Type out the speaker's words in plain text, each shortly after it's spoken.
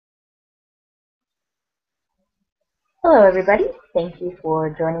Hello, everybody. Thank you for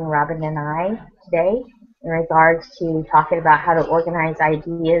joining Robyn and I today in regards to talking about how to organize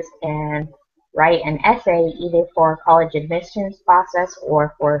ideas and write an essay either for a college admissions process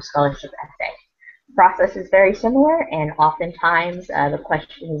or for a scholarship essay. The process is very similar, and oftentimes the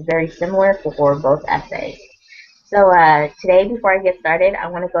question is very similar for both essays. So today, before I get started, I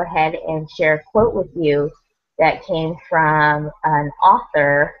want to go ahead and share a quote with you that came from an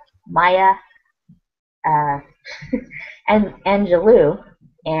author, Maya uh, and Angelou.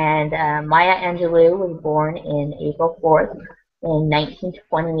 And Maya Angelou was born in April 4th in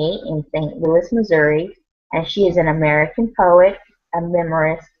 1928 in St. Louis, Missouri, and she is an American poet, a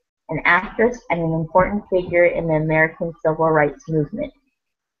memoirist, an actress, and an important figure in the American civil rights movement.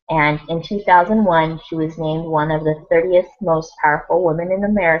 And in 2001, she was named one of the 30th most powerful women in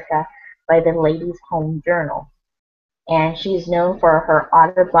America by the Ladies' Home Journal. And she's known for her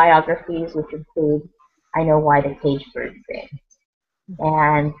autobiographies, which include I Know Why the Caged Bird Sings.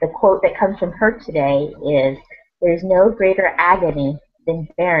 And the quote that comes from her today is, "There's no greater agony than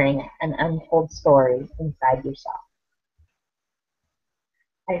bearing an untold story inside yourself."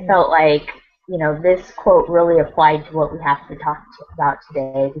 I felt like, this quote really applied to what we have to talk about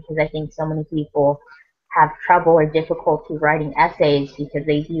today because I think so many people have trouble or difficulty writing essays because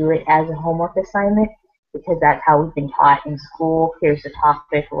they view it as a homework assignment because that's how we've been taught in school. Here's the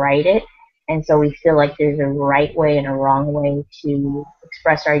topic, write it. And so we feel like there's a right way and a wrong way to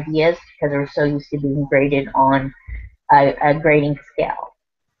express our ideas because we're so used to being graded on a grading scale.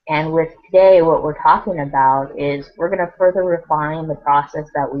 And with today, what we're talking about is we're going to further refine the process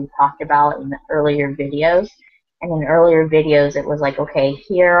that we talked about in the earlier videos. And in earlier videos, it was like, okay,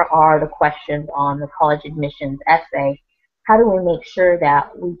 here are the questions on the college admissions essay. How do we make sure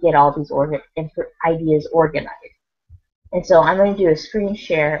that we get all these ideas organized? And so I'm going to do a screen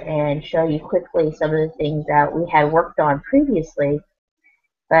share and show you quickly some of the things that we had worked on previously.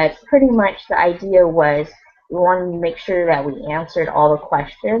 But pretty much the idea was we wanted to make sure that we answered all the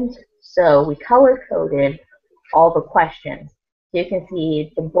questions. So we color coded all the questions. So you can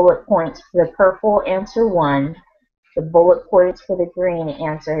see the bullet points for the purple, answer 1, the bullet points for the green,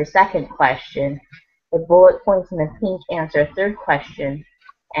 answer a second question, the bullet points in the pink, answer a third question,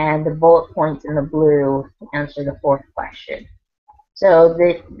 and the bullet points in the blue answer the fourth question. So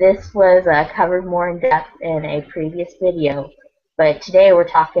this was covered more in depth in a previous video, but today we're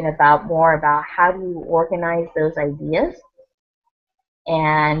talking about more about how do you organize those ideas.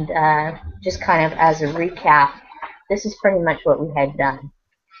 And just kind of as a recap, this is pretty much what we had done.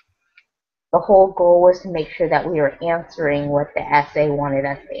 The whole goal was to make sure that we were answering what the essay wanted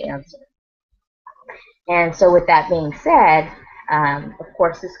us to answer. And so with that being said, of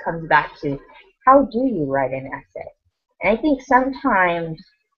course this comes back to how do you write an essay? And I think sometimes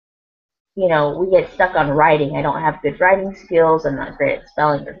we get stuck on writing. I don't have good writing skills. I'm not great at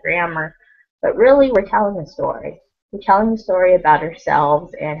spelling or grammar. But really, we're telling a story. We're telling a story about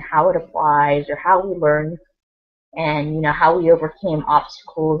ourselves and how it applies or how we learn and, how we overcame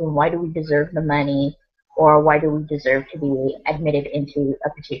obstacles and why do we deserve the money or why do we deserve to be admitted into a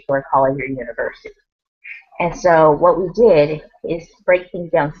particular college or university. And so what we did is to break things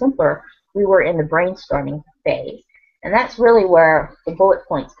down simpler. We were in the brainstorming phase. And that's really where the bullet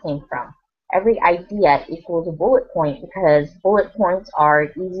points came from. Every idea equals a bullet point because bullet points are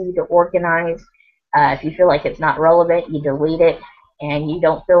easy to organize. If you feel like it's not relevant, you delete it, and you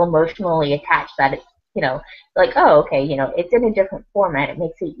don't feel emotionally attached that it's, like, oh, okay, it's in a different format. It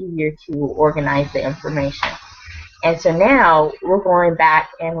makes it easier to organize the information. And so now we're going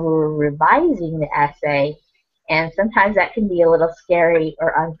back and we're revising the essay, and sometimes that can be a little scary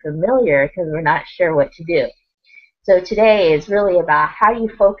or unfamiliar because we're not sure what to do. So today is really about how you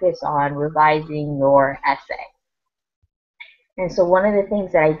focus on revising your essay. And so one of the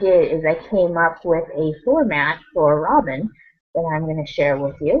things that I did is I came up with a format for Robyn that I'm going to share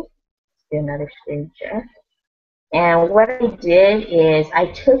with you. Let's do another screen share. And what I did is I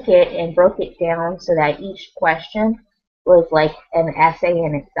took it and broke it down so that each question was like an essay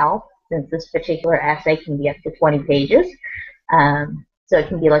in itself, since this particular essay can be up to 20 pages. So it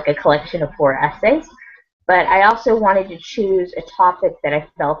can be like a collection of 4 essays. But I also wanted to choose a topic that I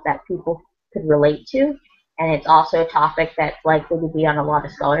felt that people could relate to, and it's also a topic that's likely to be on a lot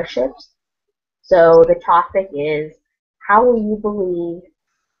of scholarships. So the topic is, how will you believe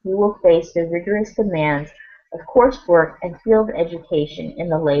you will face the rigorous demands of coursework and field education in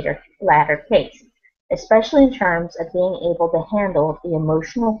the latter case, especially in terms of being able to handle the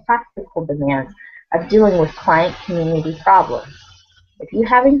emotional, practical demands of dealing with client community problems. If you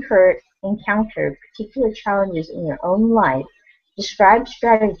have encountered particular challenges in your own life, describe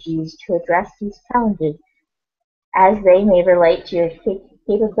strategies to address these challenges as they may relate to your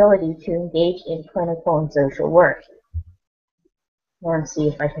capability to engage in clinical and social work. Let's see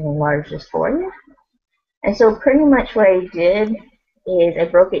if I can enlarge this for you. And so pretty much what I did is I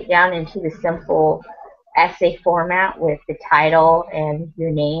broke it down into the simple essay format with the title and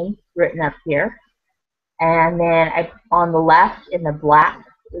your name written up here. And then on the left in the black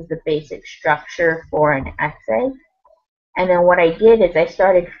is the basic structure for an essay. And then what I did is I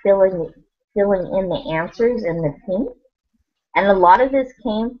started filling in the answers in the pink. And a lot of this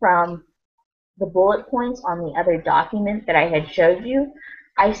came from the bullet points on the other document that I had showed you.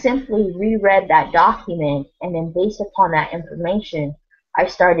 I simply reread that document, and then based upon that information, I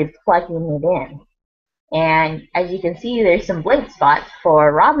started plugging it in. And as you can see, there's some blank spots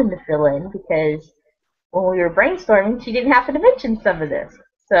for Robyn to fill in, because when we were brainstorming, she didn't happen to mention some of this.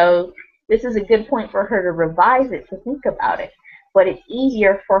 So this is a good point for her to revise it, to think about it. But it's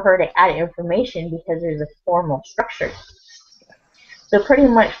easier for her to add information because there's a formal structure. So pretty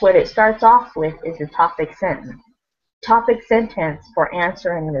much what it starts off with is a topic sentence. Topic sentence for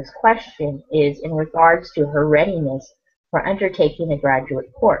answering this question is in regards to her readiness for undertaking a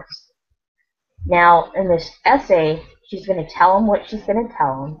graduate course. Now, in this essay, she's going to tell them what she's going to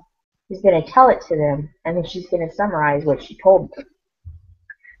tell them, she's going to tell it to them, and then she's going to summarize what she told them.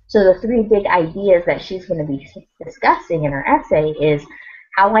 So the three big ideas that she's going to be discussing in her essay is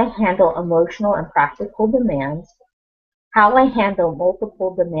how I handle emotional and practical demands, how I handle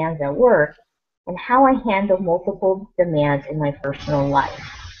multiple demands at work, and how I handle multiple demands in my personal life.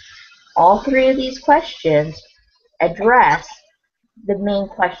 All three of these questions address the main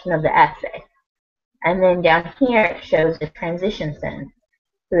question of the essay. And then down here it shows a transition sentence.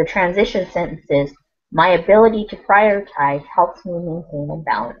 So the transition sentence is, my ability to prioritize helps me maintain a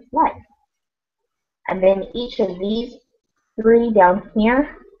balanced life. And then each of these three down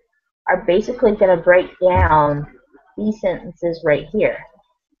here are basically going to break down these sentences right here.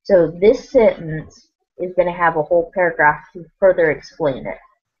 So this sentence is going to have a whole paragraph to further explain it.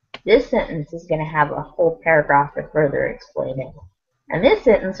 This sentence is going to have a whole paragraph to further explain it. And this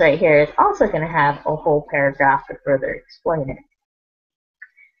sentence right here is also going to have a whole paragraph to further explain it.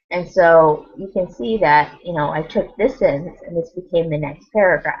 And so you can see that, I took this sentence and this became the next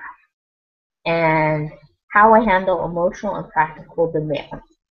paragraph. And how I handle emotional and practical demands.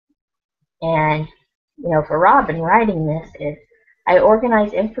 And, for Robyn, writing this is, I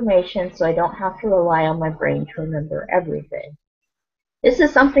organize information so I don't have to rely on my brain to remember everything. This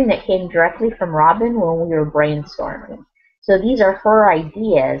is something that came directly from Robyn when we were brainstorming. So these are her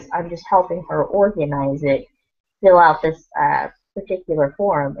ideas. I'm just helping her organize it, fill out this particular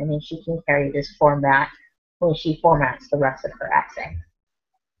form, and then she can carry this format when she formats the rest of her essay.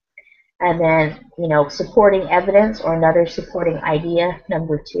 And then, supporting evidence, or another supporting idea,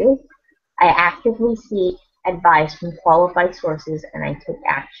 number 2, I actively seek advice from qualified sources and I took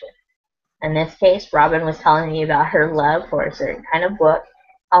action. In this case, Robyn was telling me about her love for a certain kind of book.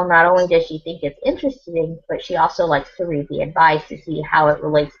 How not only does she think it's interesting, but she also likes to read the advice to see how it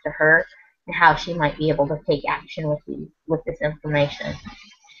relates to her and how she might be able to take action with this information.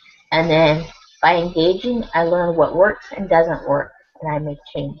 And then by engaging, I learn what works and doesn't work, and I make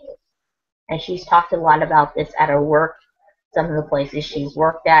changes. And she's talked a lot about this at her work. Some of the places she's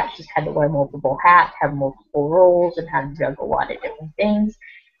worked at, she's had to wear multiple hats, have multiple roles, and have to juggle a lot of different things.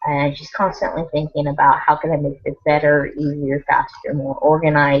 And she's constantly thinking about, how can I make this better, easier, faster, more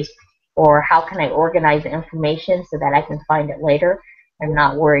organized, or how can I organize the information so that I can find it later and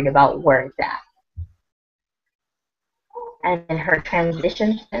not worried about where it's at. And then her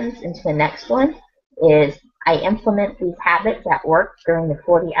transition sentence into the next one is, I implement these habits at work during the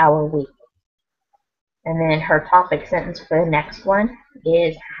 40-hour week. And then her topic sentence for the next one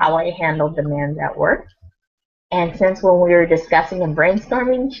is, how I handle demands at work. And since when we were discussing and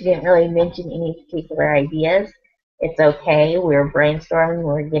brainstorming, she didn't really mention any particular ideas, it's okay. We were brainstorming, we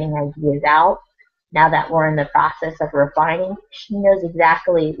were getting ideas out. Now that we're in the process of refining, she knows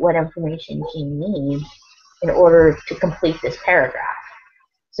exactly what information she needs in order to complete this paragraph.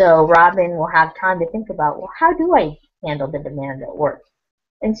 So Robyn will have time to think about, well, how do I handle the demands at work?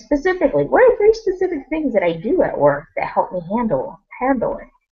 And specifically, what are 3 specific things that I do at work that help me handle it?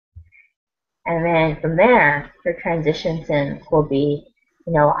 And then from there, her transition sentence will be,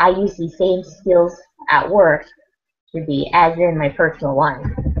 I use these same skills at work to be as in my personal life.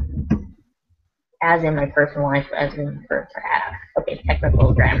 As in my personal life, as in okay,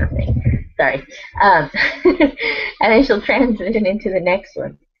 technical grammar thing. Sorry. And then she'll transition into the next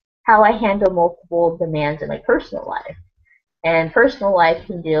one. How I handle multiple demands in my personal life. And personal life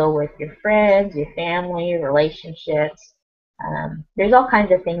can deal with your friends, your family, relationships. There's all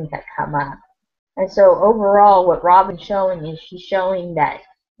kinds of things that come up. And so overall, what Robyn's showing is she's showing that,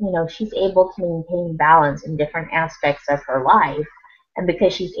 she's able to maintain balance in different aspects of her life. And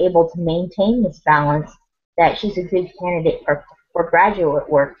because she's able to maintain this balance, that she's a good candidate for graduate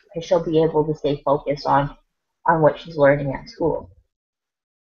work because she'll be able to stay focused on what she's learning at school.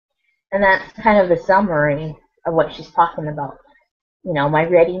 And that's kind of the summary of what she's talking about. My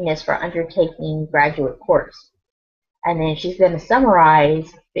readiness for undertaking graduate course. And then she's going to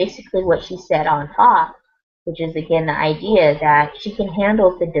summarize basically what she said on top, which is again the idea that she can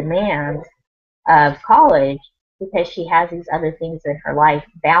handle the demands of college because she has these other things in her life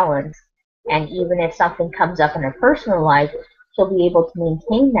balanced. And even if something comes up in her personal life, she'll be able to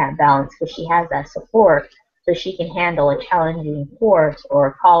maintain that balance because she has that support so she can handle a challenging course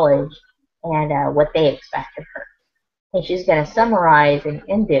or college and what they expect of her. And she's going to summarize and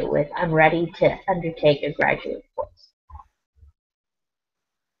end it with, I'm ready to undertake a graduate course.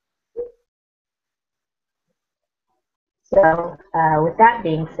 So with that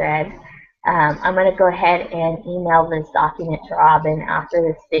being said, I'm going to go ahead and email this document to Robyn after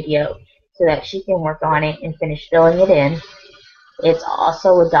this video so that she can work on it and finish filling it in. It's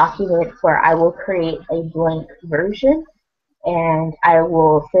also a document where I will create a blank version and I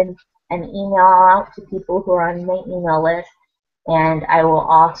will send an email out to people who are on my email list, and I will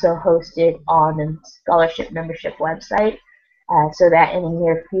also host it on the scholarship membership website so that in the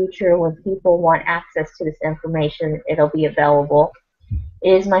near future, when people want access to this information, it'll be available.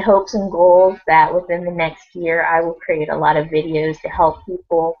 It is my hopes and goals that within the next year, I will create a lot of videos to help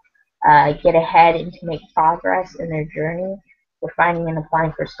people get ahead and to make progress in their journey for finding and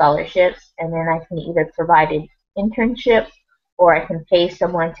applying for scholarships. And then I can either provide an internship or I can pay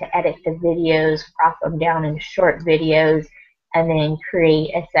someone to edit the videos, crop them down in short videos, and then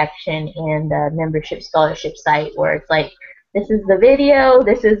create a section in the membership scholarship site where it's like, this is the video,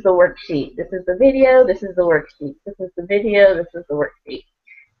 this is the worksheet. This is the video, this is the worksheet. This is the video, this is the worksheet.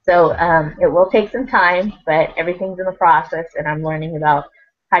 So it will take some time, but everything's in the process, and I'm learning about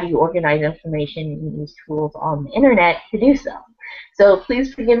how do you organize information and use tools on the internet to do so. So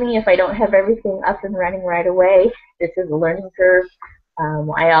please forgive me if I don't have everything up and running right away. This is a learning curve.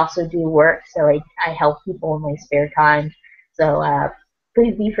 I also do work, so I help people in my spare time. So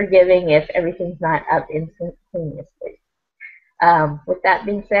please be forgiving if everything's not up instantaneously. With that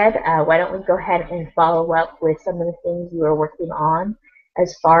being said, why don't we go ahead and follow up with some of the things you are working on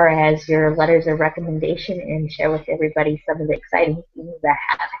as far as your letters of recommendation and share with everybody some of the exciting things that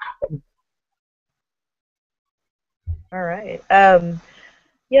have happened. All right.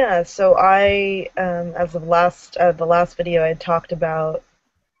 Yeah, so I, as of the last video, I talked about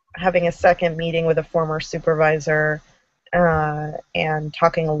having a second meeting with a former supervisor and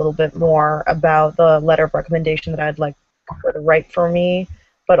talking a little bit more about the letter of recommendation that I'd like her to write for me,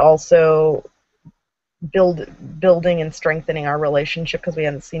 but also building and strengthening our relationship because we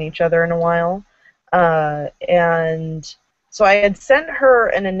hadn't seen each other in a while. And so I had sent her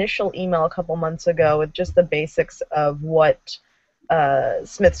an initial email a couple months ago with just the basics of what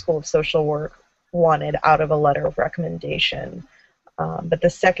Smith School of Social Work wanted out of a letter of recommendation. But the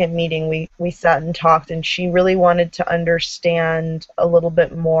second meeting, we sat and talked, and she really wanted to understand a little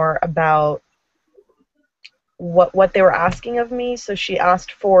bit more about what they were asking of me. So she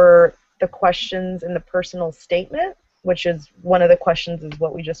asked for the questions in the personal statement, which is one of the questions is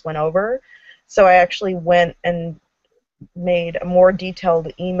what we just went over. So I actually went and made a more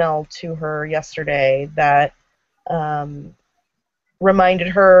detailed email to her yesterday that reminded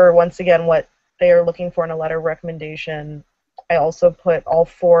her once again what they are looking for in a letter of recommendation. I also put all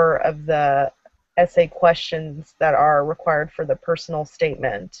 4 of the essay questions that are required for the personal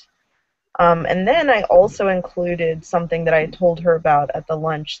statement. And then I also included something that I told her about at the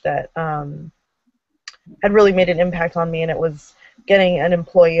lunch that had really made an impact on me, and it was getting an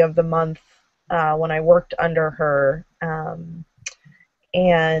Employee of the Month when I worked under her.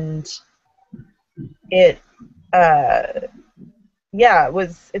 And it, yeah,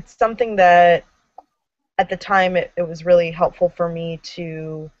 it's something that at the time it was really helpful for me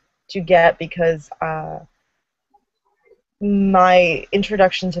to get because my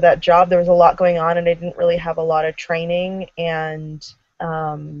introduction to that job, there was a lot going on and I didn't really have a lot of training, and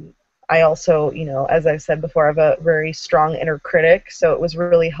I also, as I've said before, I have a very strong inner critic, so it was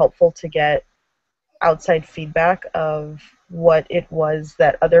really helpful to get outside feedback of what it was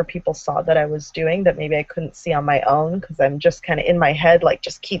that other people saw that I was doing that maybe I couldn't see on my own because I'm just kind of in my head, like,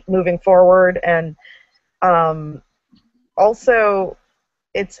 just keep moving forward. And also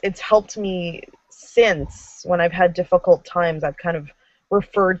it's helped me since when I've had difficult times. I've kind of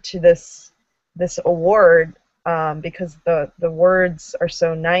referred to this award because the words are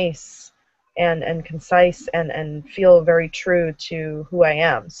so nice and concise and feel very true to who I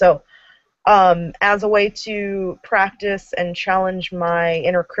am. So as a way to practice and challenge my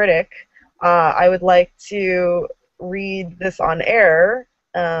inner critic, I would like to read this on air,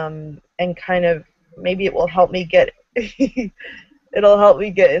 and kind of maybe it will help me get it'll help me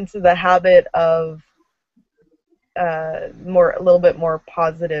get into the habit of a little bit more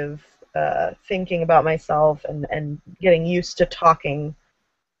positive thinking about myself, and getting used to talking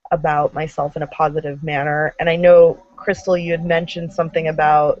about myself in a positive manner. And I know, Crystal, you had mentioned something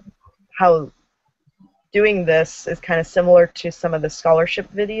about how doing this is kind of similar to some of the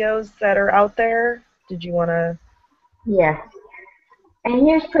scholarship videos that are out there. Did you want to? Yes. And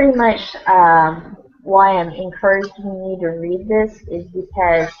here's pretty much why I'm encouraging you to read this is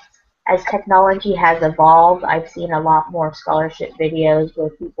because as technology has evolved, I've seen a lot more scholarship videos where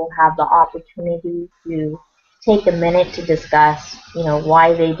people have the opportunity to take a minute to discuss,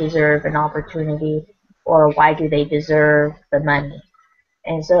 why they deserve an opportunity or why do they deserve the money.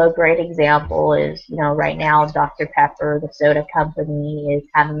 And so a great example is, right now Dr. Pepper, the soda company, is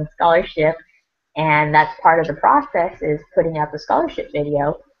having a scholarship, and that's part of the process is putting out the scholarship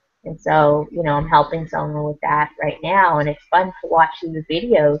video. And so, I'm helping someone with that right now, and it's fun to watch these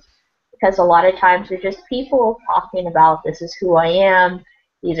videos because a lot of times they're just people talking about this is who I am,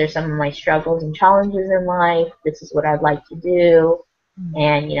 these are some of my struggles and challenges in life, this is what I'd like to do,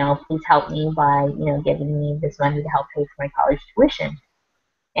 and please help me by giving me this money to help pay for my college tuition.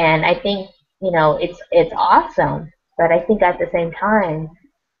 And I think it's awesome, but I think at the same time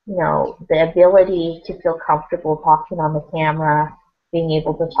the ability to feel comfortable talking on the camera, being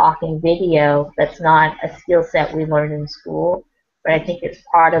able to talk in video, that's not a skill set we learn in school, but I think it's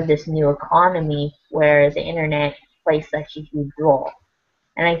part of this new economy where the internet plays such a huge role.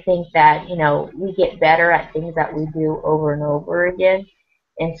 And I think that, we get better at things that we do over and over again.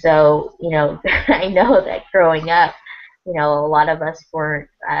 And so, I know that growing up, a lot of us weren't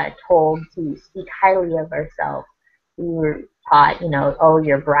told to speak highly of ourselves. We were taught, oh,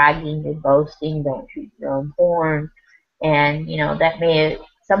 you're bragging, you're boasting, don't shoot your own horn. And, that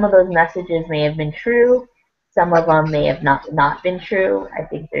some of those messages may have been true. Some of them may have not been true. I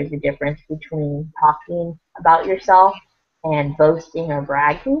think there's a difference between talking about yourself and boasting or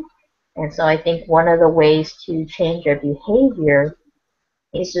bragging. And so I think one of the ways to change your behavior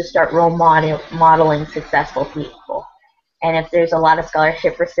is to start modeling successful people. And if there's a lot of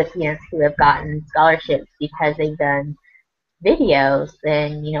scholarship recipients who have gotten scholarships because they've done videos,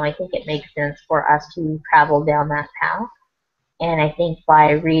 then I think it makes sense for us to travel down that path. And I think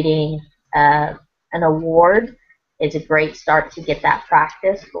by reading uh, an award is a great start to get that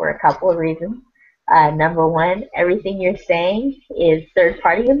practice for a couple of reasons. Number one, everything you're saying is third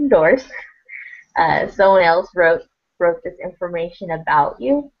party endorsed. Someone else wrote this information about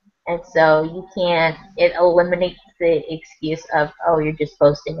you, and so you can't. It eliminates the excuse of, oh, you're just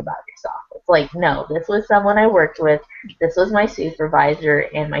boasting about yourself. It's like, no, this was someone I worked with. This was my supervisor,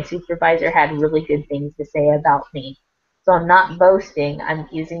 and my supervisor had really good things to say about me. So I'm not boasting. I'm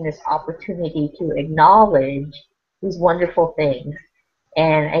using this opportunity to acknowledge these wonderful things,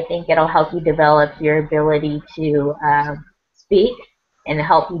 and I think it'll help you develop your ability to speak and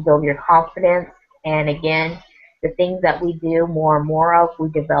help you build your confidence. And again, the things that we do more and more of, we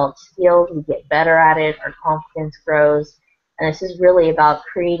develop skills, we get better at it, our confidence grows. And this is really about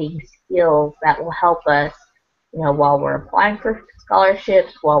creating skills that will help us, while we're applying for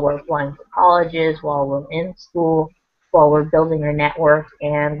scholarships, while we're applying for colleges, while we're in school, while we're building our network,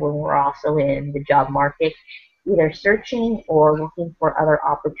 and when we're also in the job market, either searching or looking for other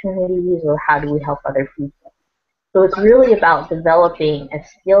opportunities or how do we help other people. So it's really about developing a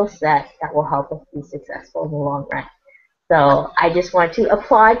skill set that will help us be successful in the long run. So I just want to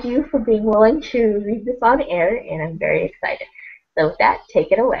applaud you for being willing to read this on air, and I'm very excited. So with that,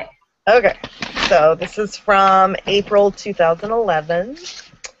 take it away. Okay, so this is from April 2011,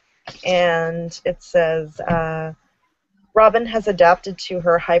 and it says, Robyn has adapted to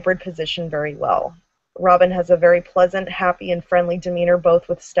her hybrid position very well. Robyn has a very pleasant, happy, and friendly demeanor both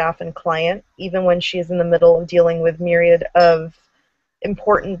with staff and client, even when she is in the middle of dealing with myriad of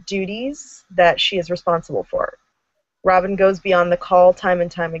important duties that she is responsible for. Robyn goes beyond the call time and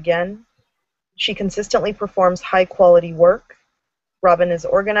time again. She consistently performs high-quality work. Robyn is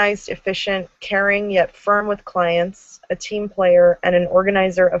organized, efficient, caring, yet firm with clients, a team player, and an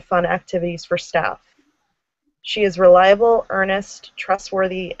organizer of fun activities for staff. She is reliable, earnest,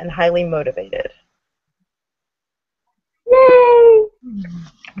 trustworthy, and highly motivated. Yay!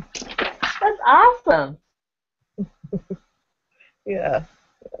 That's awesome. Yeah.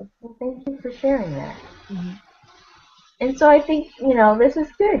 Well, thank you for sharing that. Mm-hmm. And so I think, this is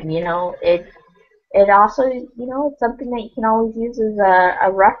good. It also, it's something that you can always use as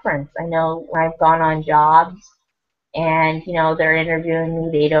a reference. I know when I've gone on jobs and, they're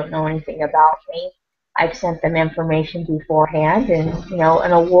interviewing me, they don't know anything about me. I've sent them information beforehand, and,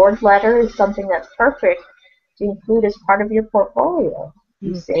 an award letter is something that's perfect to include as part of your portfolio.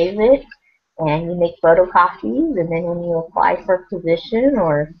 You Mm. save it and you make photocopies, and then when you apply for a position,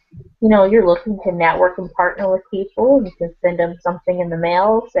 or you're looking to network and partner with people, you can send them something in the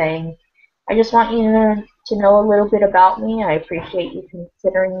mail saying, I just want you to know a little bit about me. I appreciate you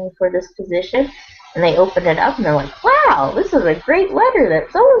considering me for this position. And they open it up and they're like, wow, this is a great letter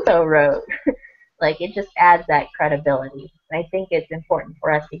that so and so wrote. Like, it just adds that credibility. And I think it's important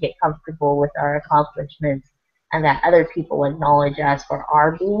for us to get comfortable with our accomplishments and that other people acknowledge us for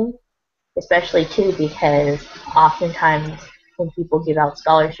our being, especially too because oftentimes when people give out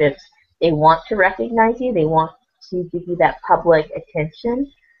scholarships, they want to recognize you, they want to give you that public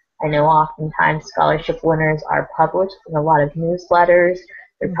attention. I know oftentimes scholarship winners are published in a lot of newsletters,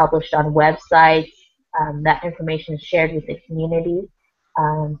 they're published on websites. That information is shared with the community.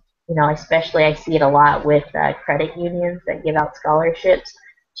 Um, Especially I see it a lot with credit unions that give out scholarships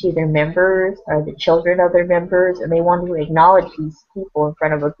to their members or the children of their members, and they want to acknowledge these people in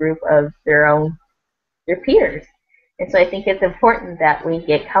front of a group of their peers. And so I think it's important that we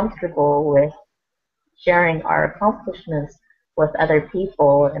get comfortable with sharing our accomplishments with other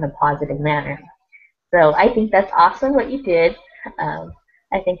people in a positive manner. So I think that's awesome what you did. Um,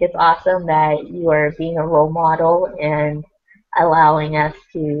 I think it's awesome that you are being a role model and allowing us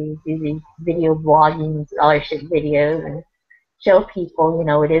to do these video blogging scholarship videos and show people,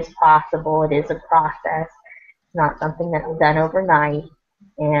 it is possible, it is a process, it's not something that's done overnight,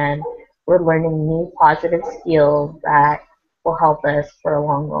 and we're learning new positive skills that will help us for a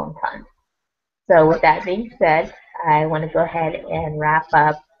long, long time. So with that being said, I want to go ahead and wrap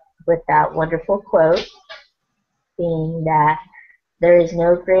up with that wonderful quote, being that there is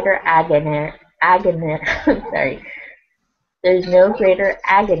no greater agony, sorry, there's no greater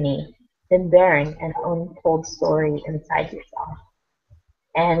agony than bearing an untold story inside yourself.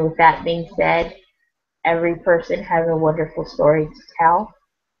 And with that being said, every person has a wonderful story to tell.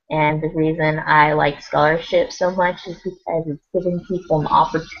 And the reason I like scholarships so much is because it's giving people an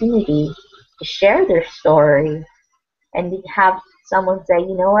opportunity to share their story and to have someone say,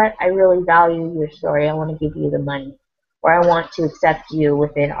 you know what, I really value your story. I want to give you the money. Or I want to accept you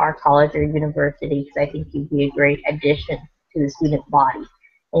within our college or university because I think you'd be a great addition to the student body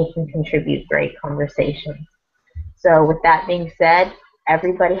and you can contribute great conversations. So with that being said,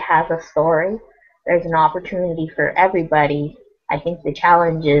 everybody has a story. There's an opportunity for everybody. I think the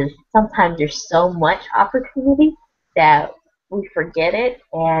challenge is sometimes there's so much opportunity that we forget it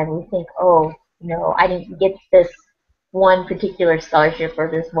and we think, oh, I didn't get this one particular scholarship or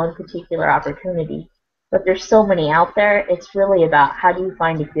this one particular opportunity. But there's so many out there. It's really about how do you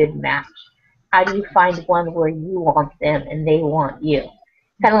find a good match? How do you find one where you want them and they want you?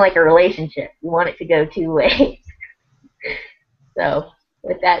 Kind of like a relationship. You want it to go two ways. So,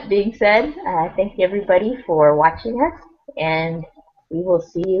 with that being said, thank you everybody for watching us, and we will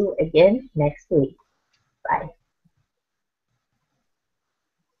see you again next week. Bye.